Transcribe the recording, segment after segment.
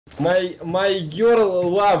My girl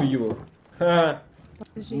love you.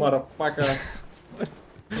 Марафака.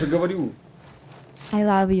 Я говорю. I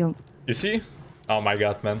love you. You see? Oh my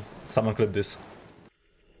god, man. Someone clip this.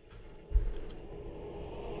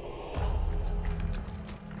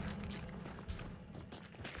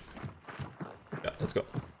 Yeah, let's go.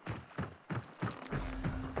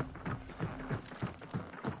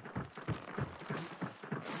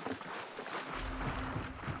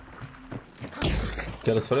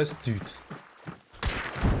 Careless fellas, dude.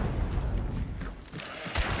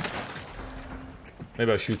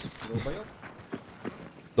 Maybe I shoot.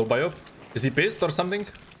 Dolbayop? Is he pissed or something?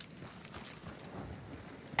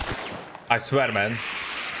 I swear, man.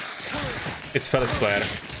 It's Fellas player.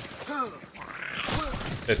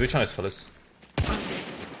 Wait, which one is Fellas?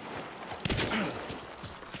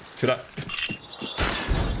 Should I?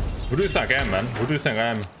 Who do you think I am, man? Who do you think I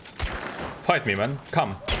am? Fight me, man.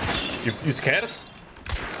 Come. You scared?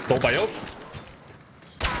 Dolbayop?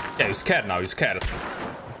 Yeah, you're scared now. You're scared.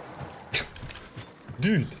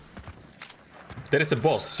 Dude. There is a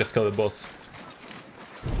boss. Just kill the boss.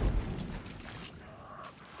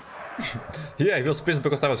 Yeah, he was pissed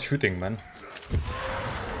because I was shooting, man.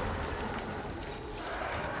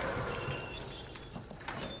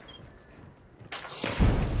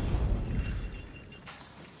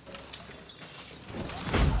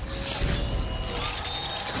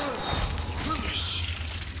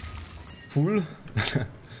 Fool.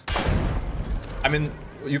 I mean,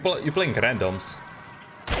 you're playing randoms.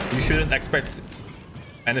 You shouldn't expect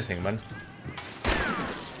anything, man.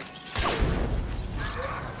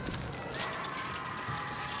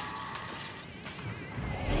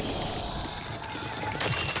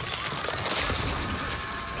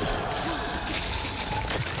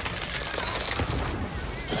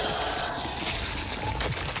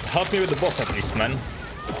 Help me with the boss at least, man.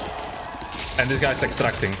 And this guy's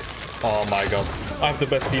extracting. Oh my god. I have the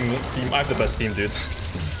best team. I have the best team, dude.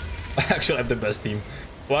 I actually have the best team.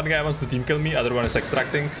 One guy wants to team kill me, other one is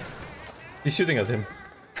extracting. He's shooting at him.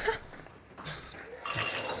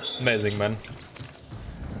 Amazing, man.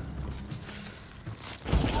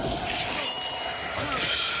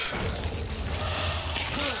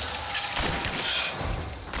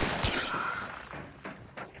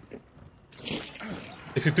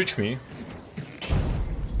 If you touch me...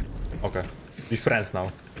 Okay. We're friends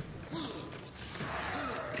now.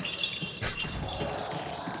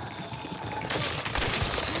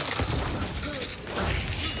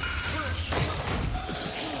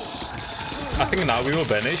 I think now we will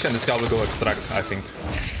banish and this guy will go extract, I think.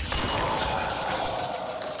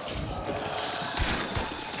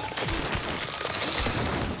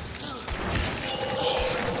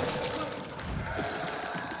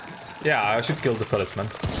 Yeah, I should kill the fellas, man.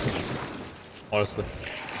 Honestly.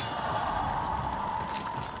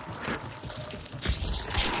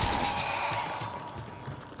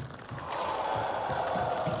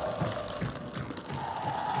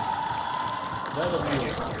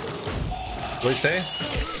 What do you say?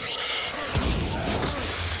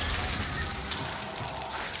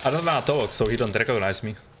 I don't know how to talk, so he don't recognize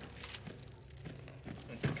me.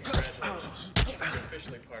 You're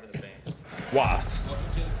officially part of the band. What?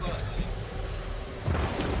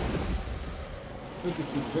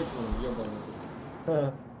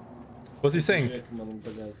 What's he saying?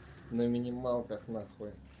 На минималках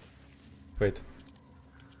нахуй. Wait.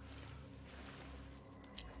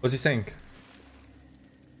 What's he saying?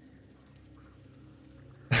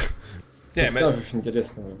 Yeah, man. Скажешь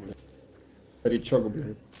интересного, блядь. Старичок,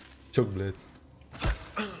 блядь. Чок, блядь.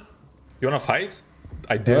 You wanna fight?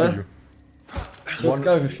 I dare you. Что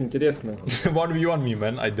скажешь интересного? 1v1 me,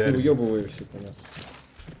 man. I dare Ты you. уёбываешься-то, нахуй.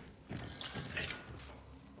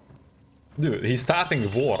 Dude, he's starting a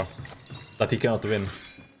war that he cannot win.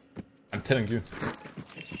 I'm telling you.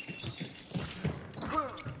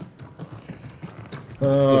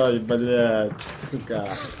 Ай, блядь,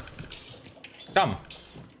 сука. Come.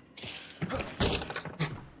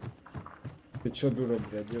 Ты чё, дура,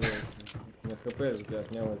 блядь, делаешь? На хп у тебя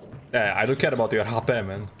отнялось. Yeah, I don't care about your HP,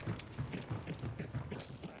 man.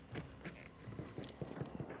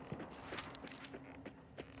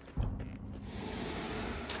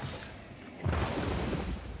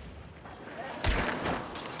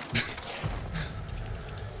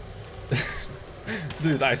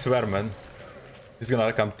 Dude, I swear, man. He's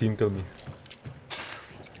gonna come team kill me.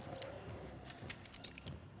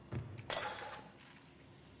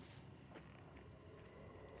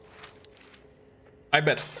 I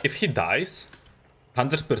bet if he dies,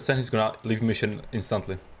 100% he's gonna leave mission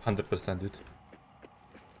instantly. 100%, dude.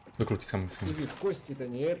 Look, he's coming, he's coming. Кости-то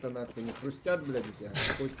не это, нахуй, не хрустят, блядь, у тебя.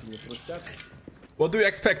 Кости не хрустят. What do you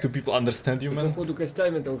expect? Do people understand you, man? Походу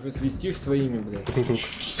костями-то уже свистишь своими, блядь. Cook.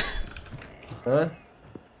 А?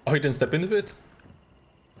 Oh, he didn't step into it?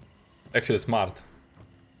 Actually, smart.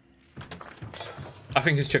 I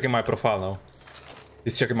think he's checking my profile now.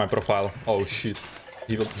 He's checking my profile. Oh shit.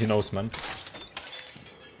 He knows, man.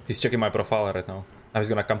 He's checking my profile right now. Now he's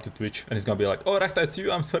gonna come to Twitch and he's gonna be like, oh, Rechta, it's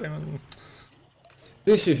you, I'm sorry, man.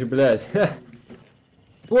 Слышишь, блядь?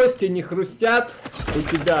 Кости не хрустят у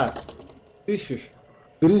тебя. Слышишь?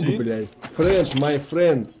 Друг, See? блядь. Friend, my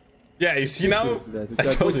friend. Yeah, you see now? Слышишь, блядь, у I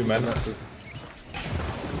тебя told you, кости man. нахуй.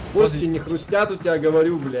 Кости не хрустят у тебя,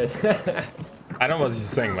 говорю, блядь. I know what he's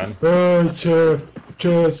saying, man.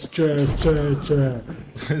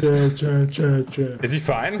 Is he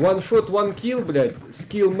fine? One shot, one kill, блядь.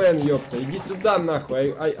 Skill man, ёпта. Иди сюда,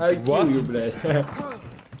 нахуй. I kill What? you, блядь.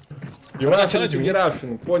 You wanna challenge me?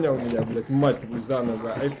 Russian, понял меня, блядь, мать твою за ногу.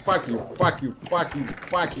 I fuck you, fuck you, fuck you,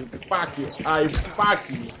 fuck you, fuck you, I fuck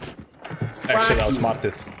you. Actually, you.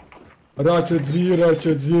 outsmarted. Ratchet Z.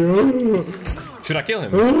 Should I kill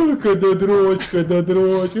him? Когда дрочь.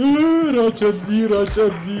 Ratchet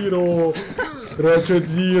Zero. Ratchet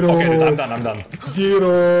Zero. Okay, dude, I'm done.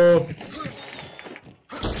 Zero.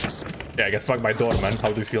 Yeah, get fucked by door, man.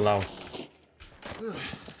 How do you feel now?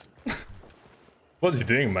 What's he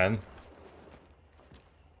doing, man?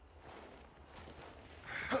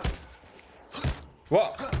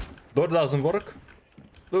 What? Door doesn't work?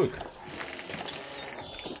 Look.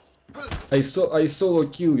 I solo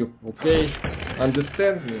kill you, okay?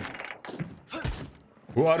 Understand me?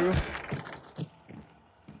 Who are you?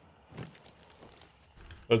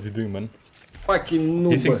 What's he doing, man? Fucking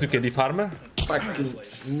noob. He thinks you can be farmer? Fucking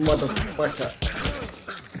motherfucker.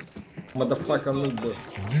 Motherfucker noob.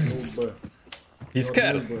 He's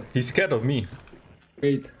scared. He's scared of me.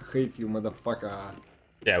 Hate you, motherfucker.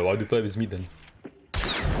 Yeah, why do you play with me then?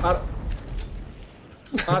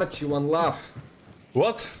 Archie, one laugh.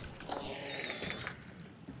 What?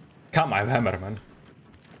 Come, I have hammer, man.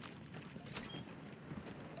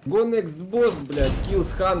 Go next boss, блядь,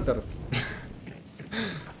 kills hunters.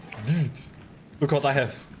 Dude, look what I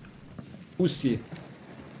have. Pussy.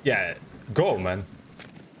 Yeah, go, man.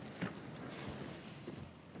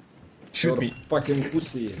 Shoot You're me. fucking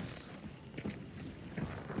pussy.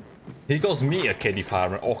 He calls me a KD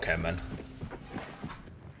farmer. Okay, man.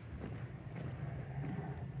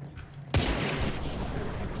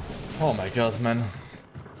 Oh my god, man.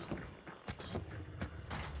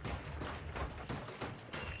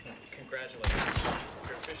 Congratulations.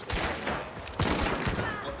 You're officially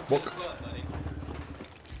Look. club, buddy.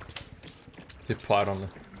 Tip fire only.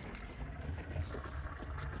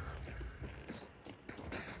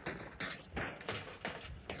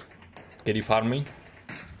 Can you farm me?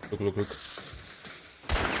 Look.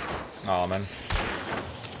 Oh man.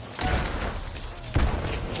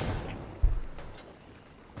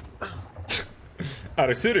 Are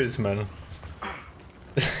you serious, man?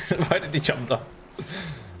 Why did he jump down?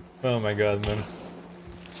 Oh my god, man.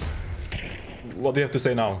 What do you have to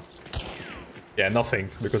say now? Yeah, nothing,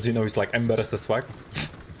 because you know he's like embarrassed as fuck.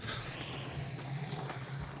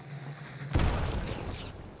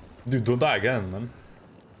 Dude, don't die again, man.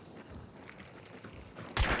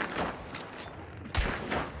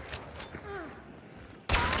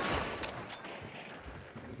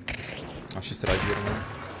 Oh, she's right here, man.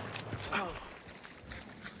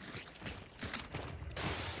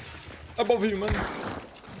 Above you, man.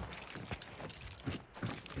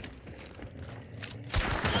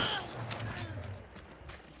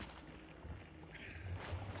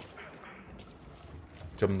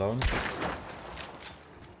 Jump down.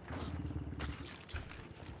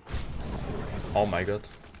 Oh my god.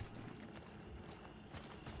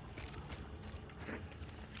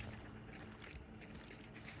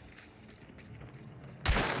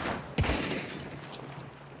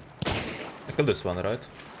 I killed this one, right?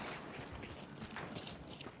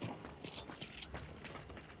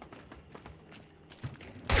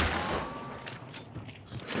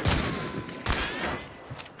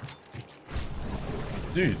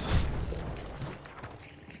 Dude.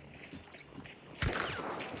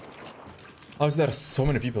 How is there so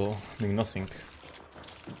many people doing nothing?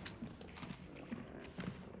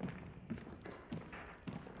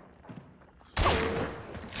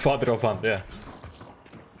 Father of Hunt, yeah.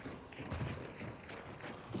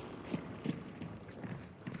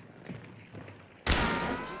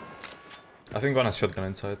 I think one has shotgun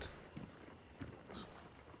inside.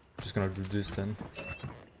 Just gonna do this then.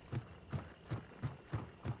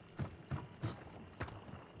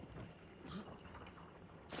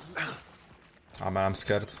 Ah man, I'm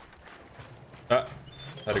scared. Ah,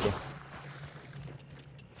 there we go.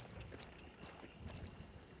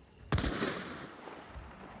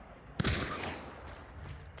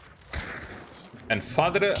 And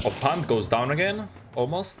Father of Hunt goes down again,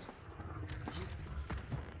 almost.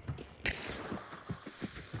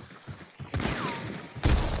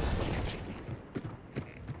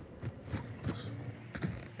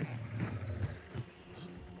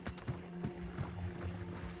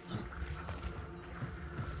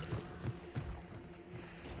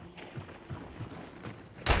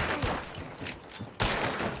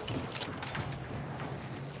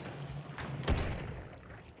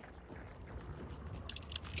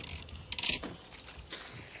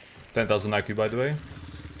 $10,000 IQ, by the way.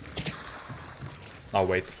 Oh,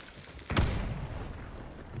 wait.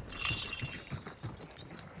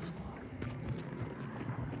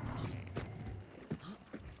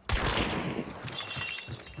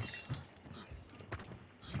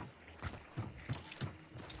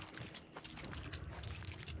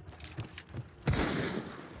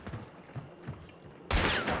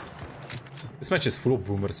 This match is full of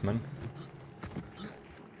boomers, man.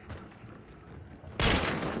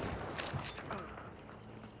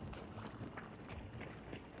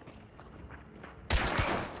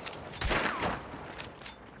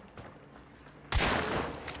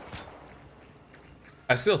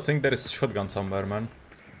 I still think there is a shotgun somewhere, man.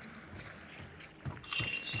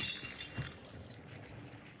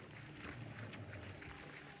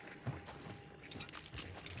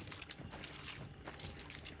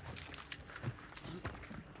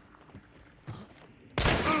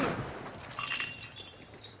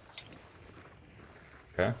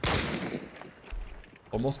 Okay.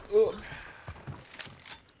 Almost.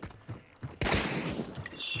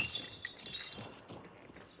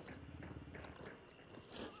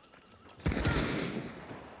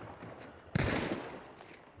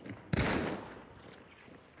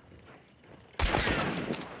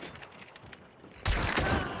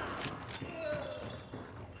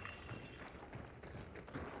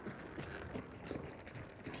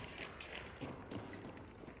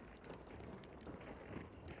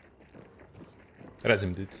 Res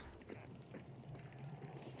him, dude.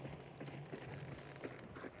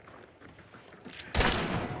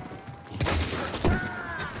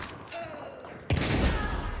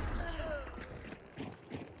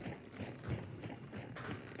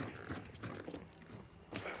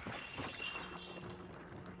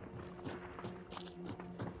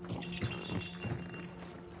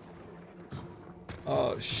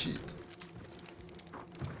 Oh, shit.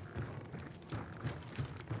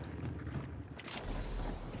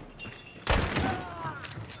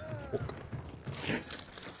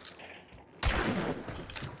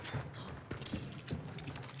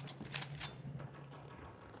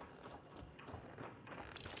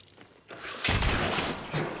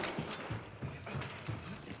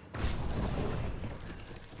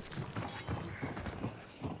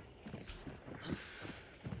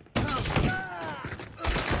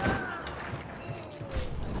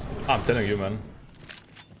 I'm telling you, man.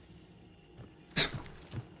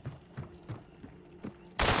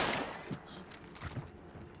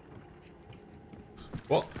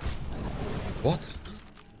 What? What?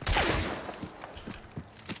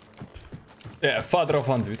 Yeah, Father of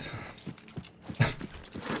Hunt, dude.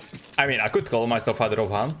 I mean, I could call myself Father of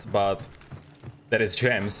Hunt, but there is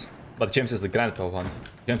James. But James is the grandpa of Hunt.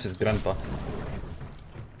 James is grandpa.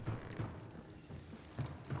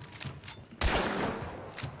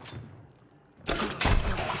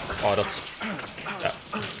 Oh, that's... yeah.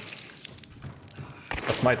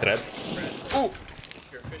 That's my trap. Oh!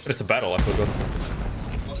 It's a battle, I forgot.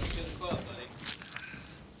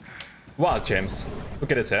 Wow, James.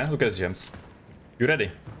 Look at this, eh? Look at this, James. You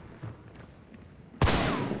ready?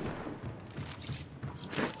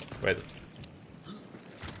 Wait.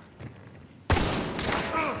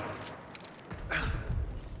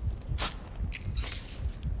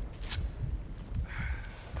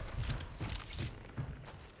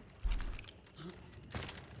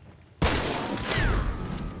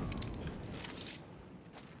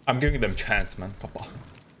 I'm giving them chance, man, Papa.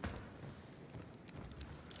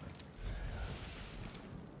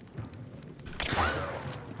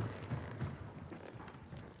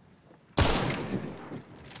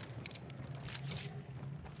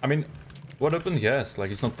 I mean, what happened? Yes, like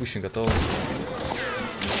he's not pushing at all.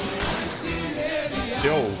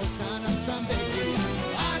 Yo,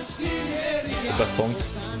 the best song.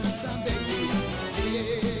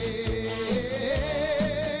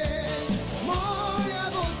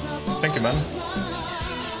 Thank you, man.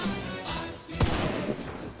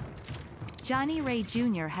 Johnny Ray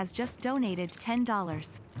Jr. has just donated $10.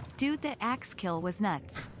 Dude, that axe kill was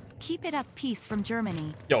nuts. Keep it up, peace from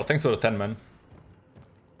Germany. Yo, thanks for the 10, man.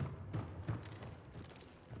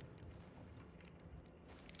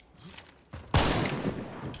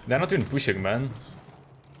 They're not even pushing, man.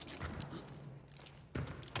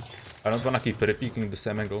 I don't wanna keep repeating the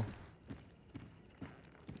same angle.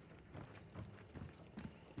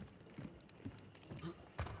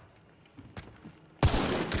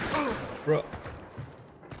 Bro.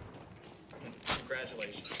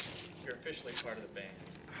 Congratulations. You're officially part of the band.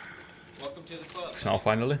 Welcome to the club. Now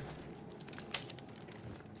finally.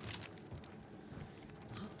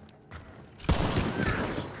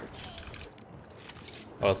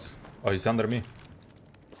 Oh, he's under me.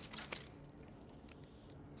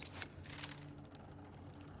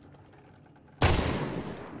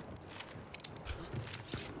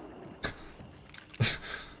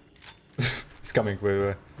 He's coming,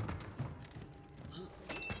 wait.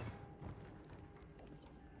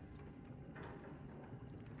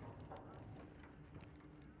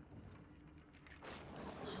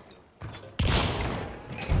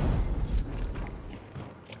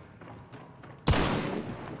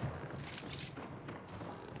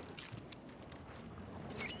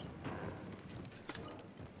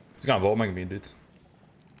 He's gonna wallbang me, dude.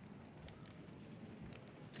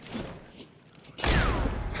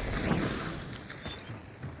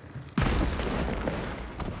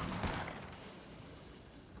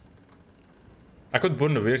 I could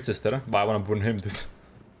burn the weird sister, but I wanna burn him, dude.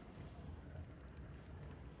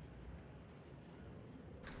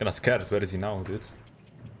 Kinda scared. Where is he now, dude?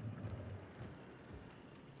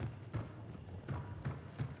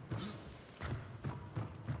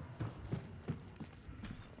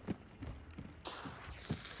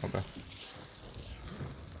 Okay.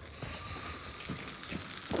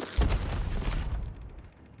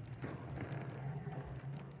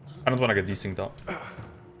 I don't wanna get desynced up.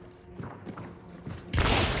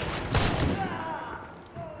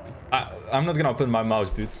 I'm not gonna open my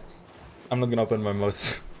mouse, dude. I'm not gonna open my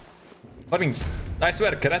mouse. Fucking, I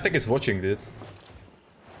swear, Karatek is watching, dude.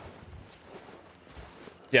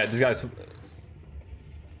 Yeah, this guy's...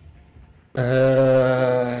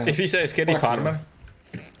 If he says KD Farmer...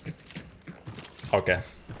 Okay.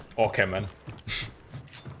 Okay, man.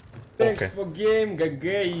 Thanks Okay. for game,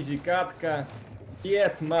 GG, easy katka.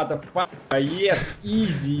 Yes, motherfucker, yes,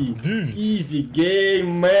 easy. Easy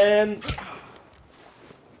game, man.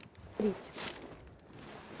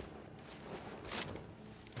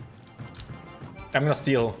 I'm gonna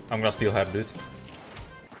steal her, dude.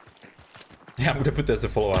 Yeah, I'm gonna put this as a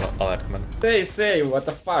follow alert, man. Say, what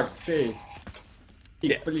the fuck, say.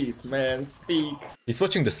 Speak, Yeah. please, man, speak. He's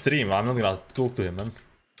watching the stream, I'm not gonna talk to him, man.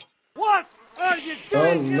 What are you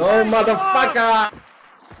Oh doing? no, motherfucker!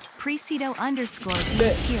 Presido underscore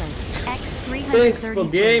Th- here. Thanks for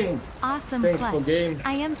X333. game. Awesome Thanks for clutch. game.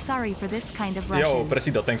 I am sorry for this kind of Yo, Russian.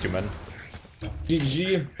 Presido, thank you, man.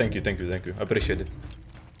 GG. Thank you. Appreciate it.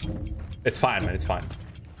 It's fine, man, it's fine.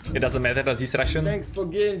 It doesn't matter that he's Russian. Thanks for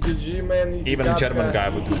game, GG, man. Easy Even a katka, German guy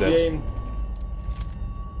would do easy that. game.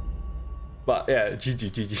 But yeah,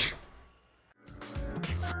 GG.